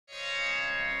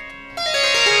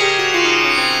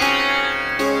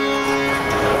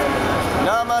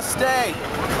Namaste.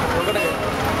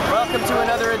 Welcome to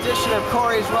another edition of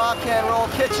Corey's Rock and Roll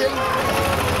Kitchen.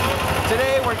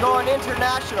 Today we're going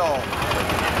international.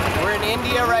 We're in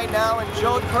India right now in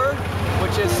Jodhpur,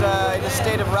 which is in the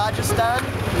state of Rajasthan.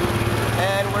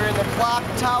 And we're in the Clock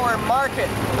Tower Market.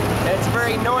 And it's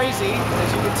very noisy,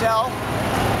 as you can tell.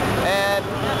 And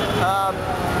is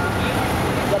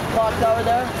that the clock tower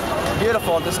there?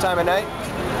 Beautiful at this time of night.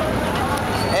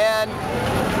 And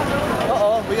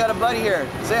uh-oh, we got a buddy here.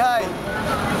 Say hi.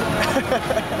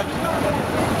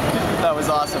 That was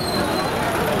awesome.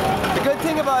 The good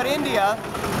thing about India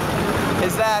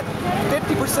is that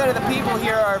 50% of the people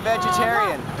here are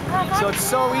vegetarian. So it's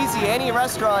so easy. Any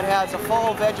restaurant has a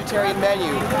full vegetarian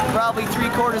menu. Probably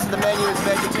 3/4 of the menu is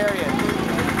vegetarian.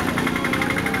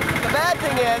 The bad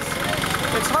thing is,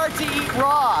 it's hard to eat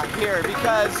raw here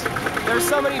because there's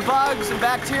so many bugs and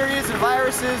bacteria and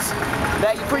viruses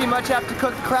that you pretty much have to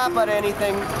cook the crap out of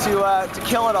anything to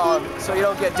kill it all, so you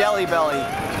don't get deli belly.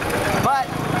 But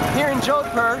here in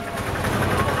Jodhpur,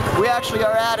 we actually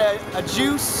are at a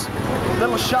juice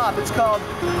little shop. It's called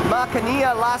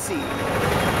Makhaniya Lassi.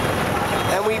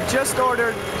 And we've just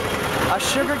ordered a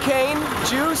sugarcane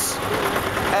juice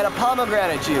and a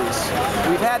pomegranate juice.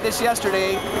 We've had this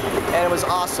yesterday and it was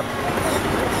awesome.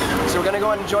 So we're going to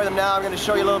go and enjoy them now. I'm going to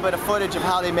show you a little bit of footage of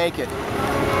how they make it.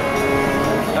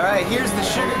 Alright, here's the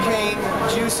sugarcane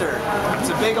juicer. It's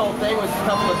a big old thing with a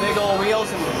couple of big old wheels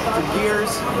and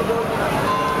gears.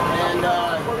 And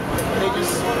they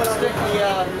just stick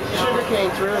the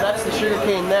sugarcane through. That's the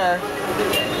sugarcane there.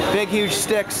 Big, huge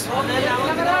sticks.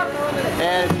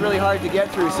 And it's really hard to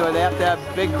get through, so they have to have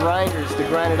big grinders to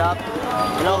grind it up.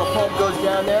 And all the pulp goes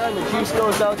down there, and the juice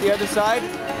goes out the other side.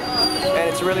 And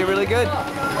it's really, really good.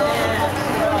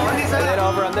 And then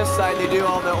over on this side, they do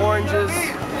all the oranges,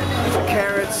 the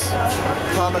carrots,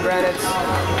 pomegranates.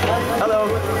 Hello.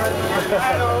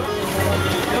 Hello.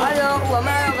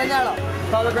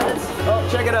 Pomegranates? Oh,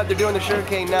 check it out. They're doing the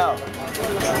sugarcane now.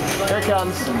 Here it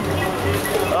comes.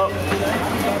 Oh,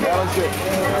 that one's good.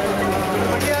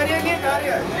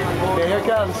 Okay, here it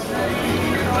comes.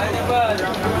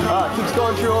 Oh, it keeps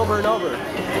going through over and over.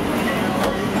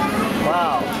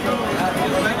 Wow.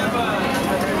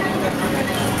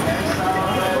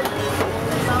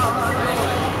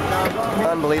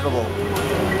 Unbelievable.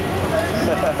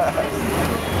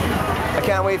 I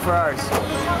can't wait for ours.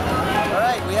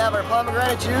 Alright, we have our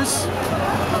pomegranate juice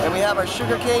and we have our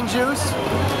sugarcane juice.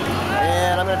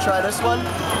 And I'm going to try this one.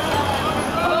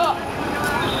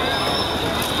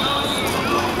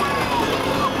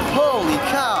 Holy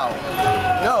cow!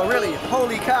 No, really,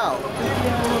 holy cow!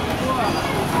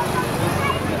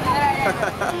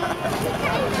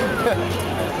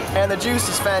 And the juice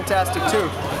is fantastic too.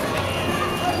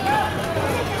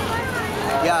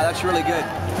 Yeah, that's really good.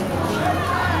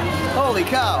 Holy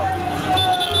cow!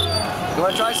 You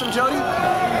want to try some, Jody?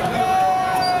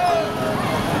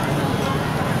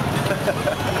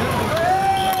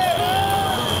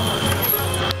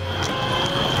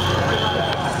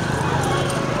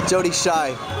 Jody's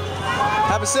shy.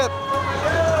 Have a sip.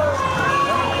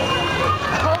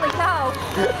 Holy cow.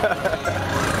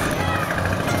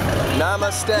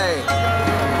 Namaste.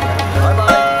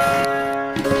 Bye-bye.